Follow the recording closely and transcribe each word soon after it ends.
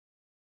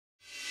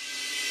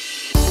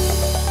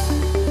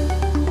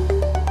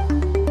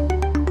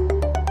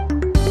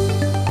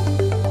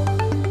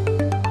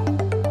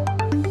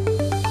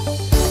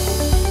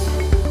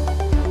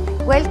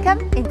Welcome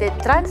in the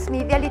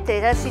Transmedia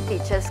Literacy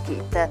Teachers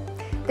Kit.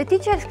 The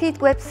Teachers Kit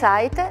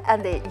website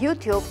and the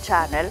YouTube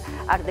channel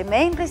are the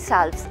main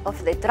results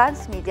of the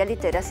Transmedia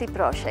Literacy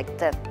project.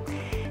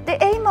 The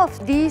aim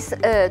of these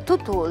two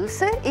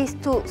tools is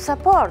to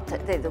support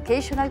the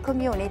educational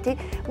community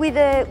with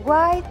a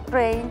wide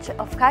range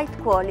of high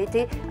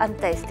quality and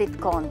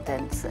tested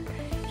contents.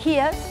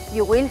 Here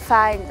you will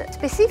find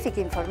specific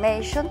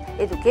information,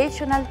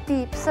 educational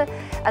tips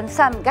and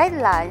some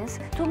guidelines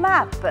to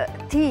map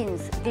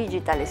teens'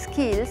 digital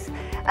skills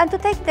and to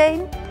take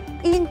them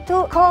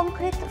into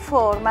concrete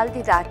formal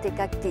didactic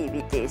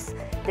activities,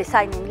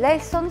 designing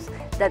lessons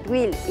that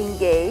will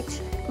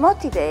engage,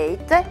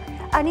 motivate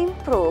and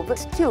improve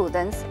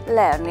students'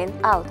 learning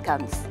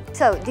outcomes.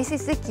 So this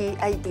is the key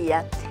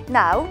idea.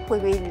 Now we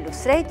will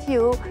illustrate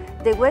you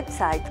the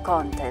website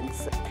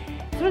contents.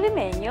 Through the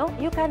menu,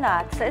 you can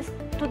access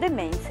to the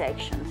main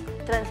sections: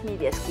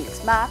 Transmedia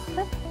Skills Map,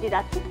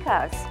 didactic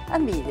cards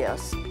and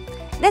videos.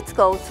 Let's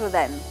go through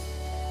them.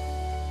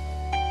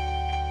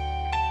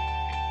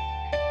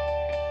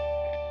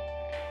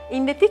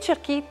 In the Teacher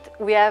Kit,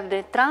 we have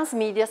the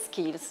Transmedia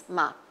Skills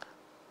Map.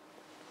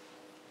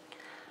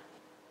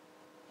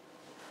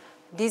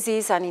 This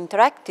is an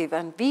interactive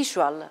and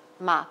visual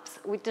map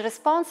with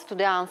response to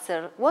the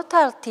answer, what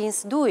are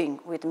teens doing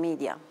with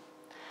media?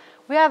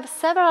 We have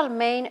several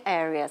main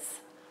areas: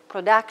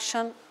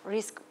 production,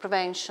 risk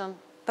prevention,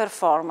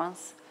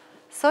 performance,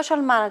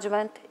 social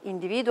management,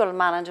 individual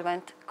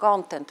management,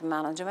 content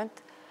management,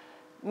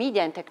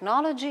 media and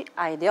technology,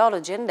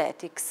 ideology and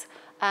ethics,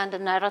 and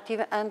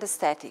narrative and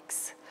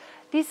aesthetics.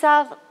 These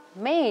are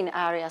main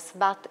areas,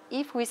 but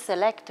if we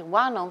select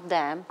one of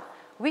them,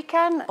 we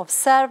can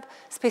observe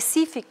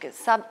specific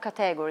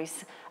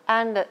subcategories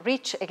and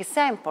reach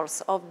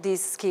examples of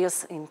these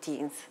skills in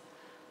teens.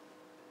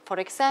 For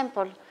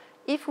example,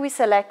 if we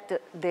select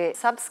the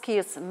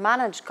sub-skills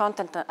Manage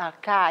Content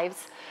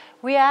Archives,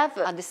 we have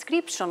a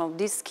description of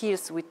these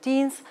skills with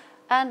teens,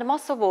 and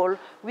most of all,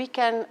 we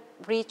can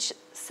reach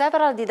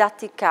several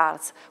didactic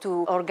cards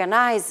to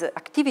organize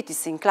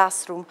activities in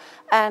classroom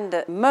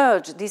and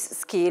merge this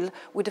skill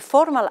with the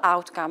formal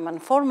outcome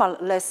and formal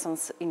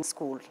lessons in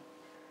school.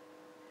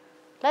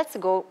 Let's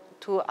go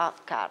to a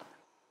card.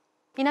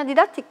 In a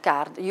didactic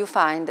card, you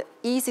find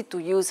easy to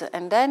use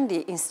and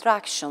handy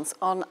instructions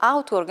on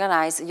how to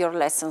organize your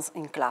lessons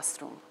in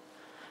classroom.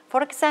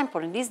 For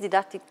example, in this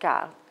didactic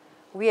card,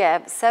 we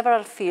have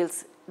several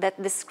fields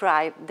that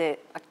describe the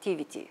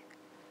activity.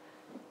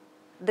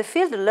 The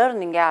field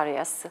learning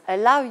areas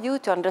allow you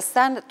to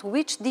understand to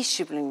which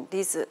discipline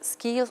this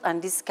skill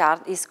and this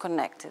card is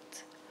connected.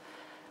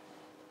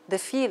 The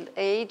field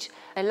age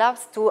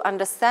allows to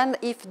understand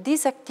if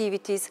these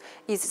activities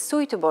is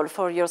suitable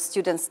for your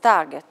student's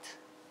target.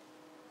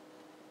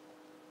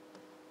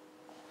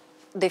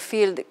 The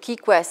field key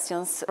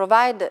questions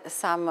provide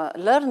some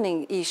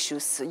learning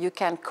issues you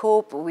can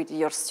cope with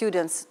your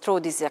students through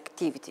this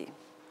activity.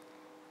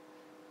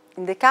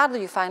 In the card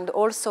you find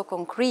also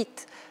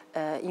concrete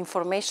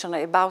information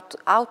about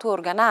how to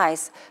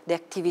organize the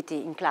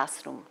activity in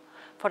classroom.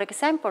 For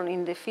example,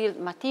 in the field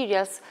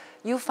materials,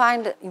 you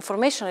find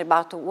information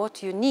about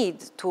what you need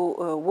to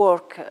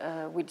work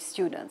with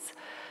students.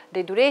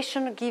 The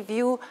duration gives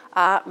you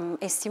an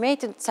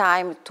estimated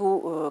time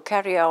to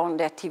carry on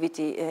the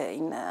activity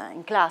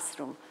in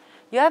classroom.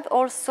 You have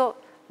also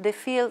the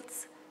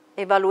field's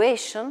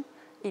evaluation,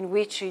 in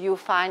which you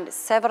find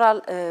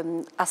several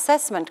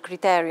assessment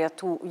criteria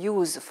to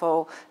use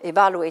for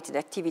evaluating the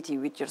activity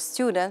with your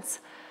students,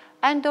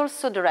 and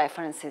also the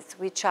references,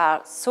 which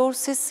are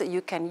sources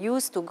you can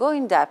use to go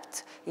in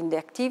depth in the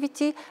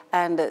activity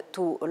and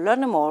to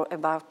learn more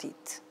about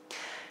it.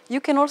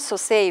 You can also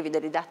save the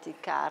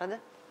didactic card,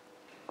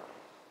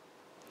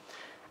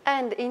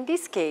 and in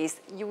this case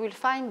you will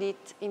find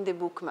it in the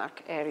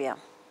bookmark area.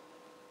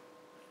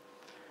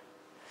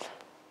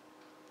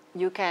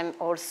 You can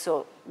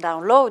also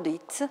download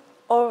it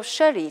or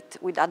share it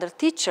with other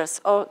teachers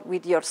or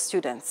with your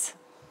students.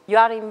 You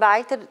are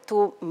invited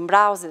to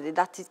browse the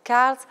didactic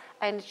cards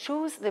and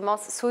choose the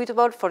most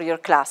suitable for your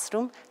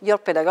classroom, your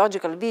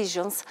pedagogical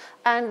visions,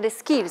 and the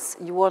skills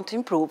you want to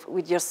improve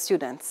with your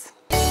students.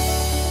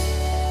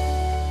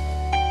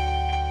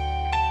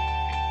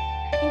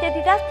 In the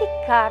didactic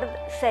card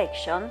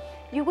section,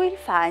 you will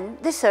find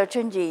the search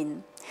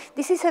engine.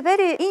 This is a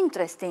very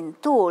interesting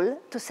tool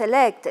to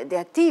select the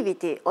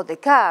activity or the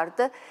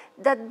card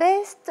that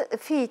best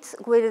fits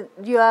with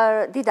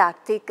your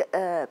didactic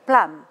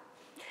plan.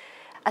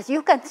 As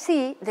you can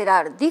see, there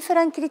are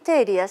different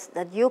criteria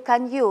that you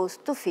can use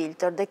to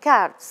filter the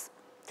cards.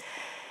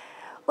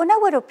 In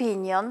our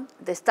opinion,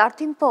 the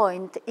starting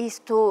point is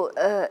to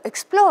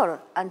explore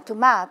and to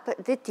map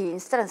the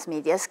teens'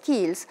 transmedia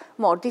skills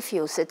more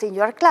diffused in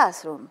your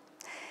classroom.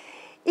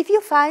 If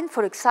you find,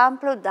 for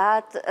example,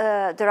 that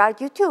there are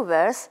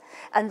YouTubers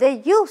and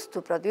they used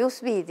to produce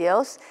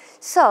videos,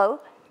 so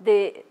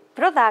the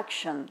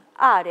production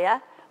area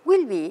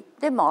will be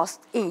the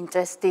most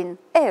interesting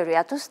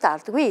area to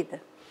start with.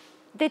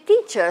 The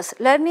teacher's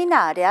learning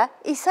area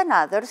is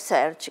another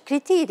search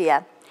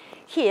criteria.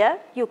 Here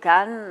you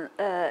can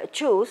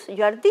choose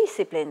your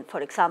discipline,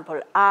 for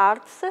example,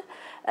 arts,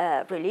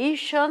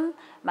 religion,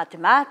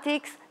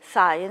 mathematics,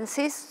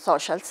 sciences,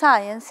 social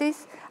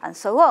sciences, and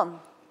so on.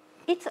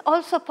 It's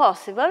also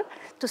possible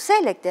to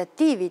select the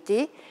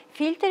activity,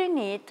 filtering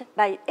it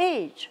by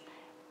age,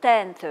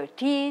 10,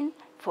 13,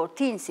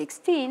 14,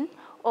 16,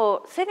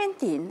 or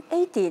 17,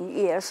 18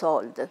 years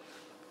old.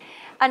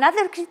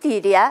 Another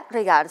criteria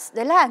regards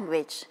the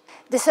language.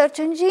 The search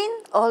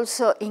engine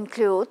also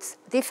includes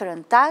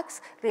different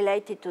tags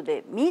related to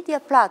the media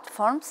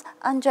platforms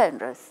and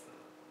genres.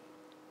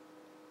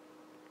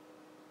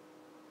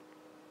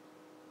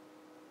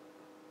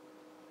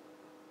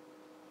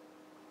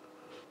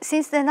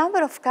 Since the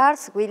number of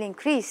cards will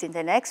increase in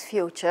the next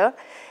future,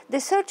 the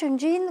search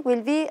engine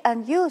will be a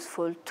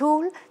useful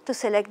tool to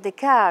select the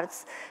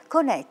cards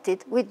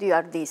connected with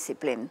your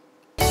discipline.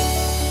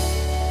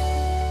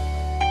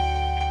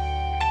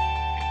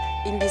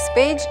 In this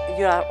page,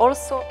 you are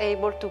also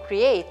able to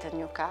create a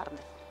new card.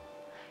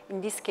 In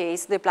this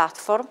case, the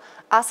platform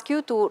asks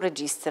you to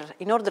register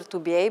in order to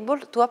be able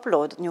to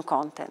upload new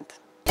content.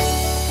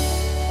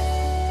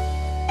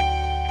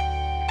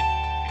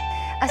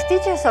 As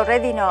teachers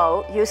already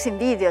know, using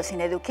videos in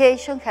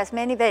education has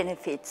many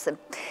benefits.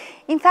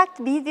 In fact,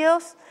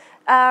 videos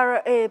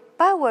are a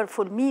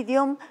powerful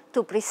medium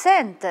to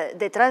present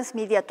the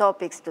transmedia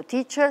topics to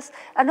teachers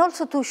and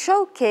also to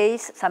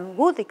showcase some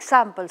good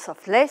examples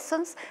of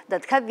lessons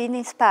that have been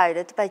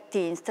inspired by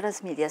teens'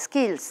 transmedia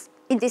skills.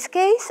 In this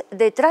case,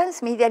 the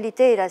Transmedia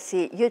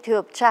Literacy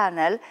YouTube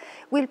channel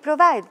will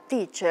provide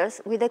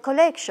teachers with a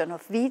collection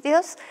of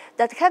videos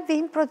that have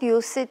been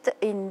produced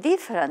in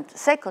different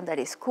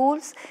secondary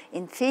schools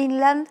in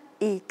Finland,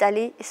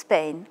 Italy,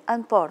 Spain,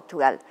 and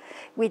Portugal,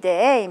 with the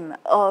aim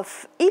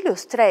of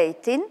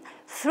illustrating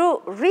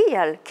through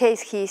real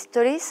case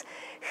histories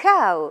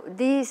how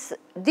these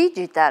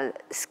digital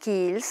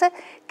skills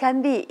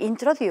can be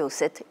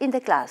introduced in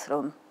the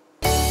classroom.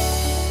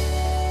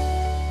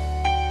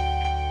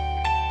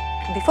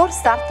 Before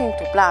starting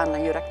to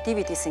plan your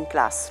activities in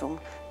classroom,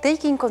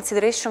 take in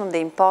consideration the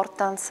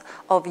importance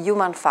of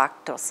human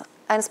factors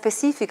and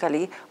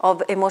specifically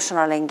of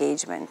emotional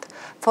engagement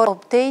for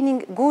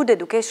obtaining good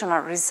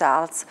educational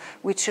results,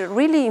 which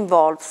really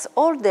involves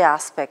all the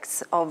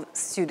aspects of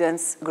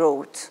students'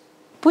 growth.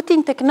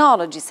 Putting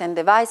technologies and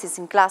devices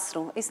in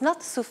classroom is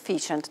not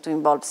sufficient to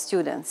involve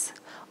students.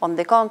 On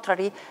the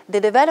contrary,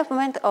 the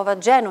development of a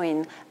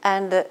genuine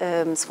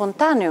and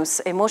spontaneous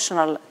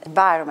emotional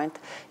environment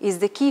is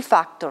the key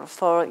factor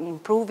for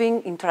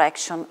improving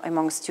interaction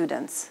among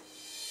students.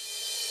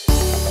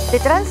 The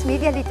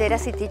Transmedia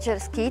Literacy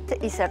Teachers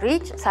Kit is a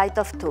rich set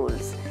of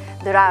tools.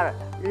 There are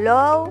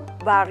low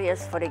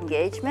barriers for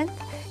engagement,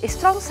 a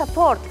strong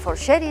support for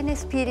sharing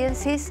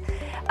experiences,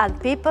 and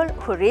people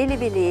who really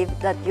believe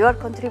that your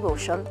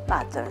contribution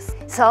matters.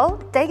 So,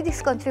 take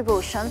these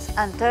contributions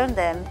and turn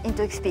them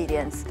into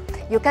experience.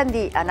 You can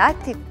be an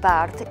active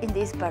part in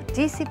this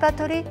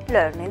participatory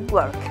learning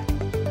work.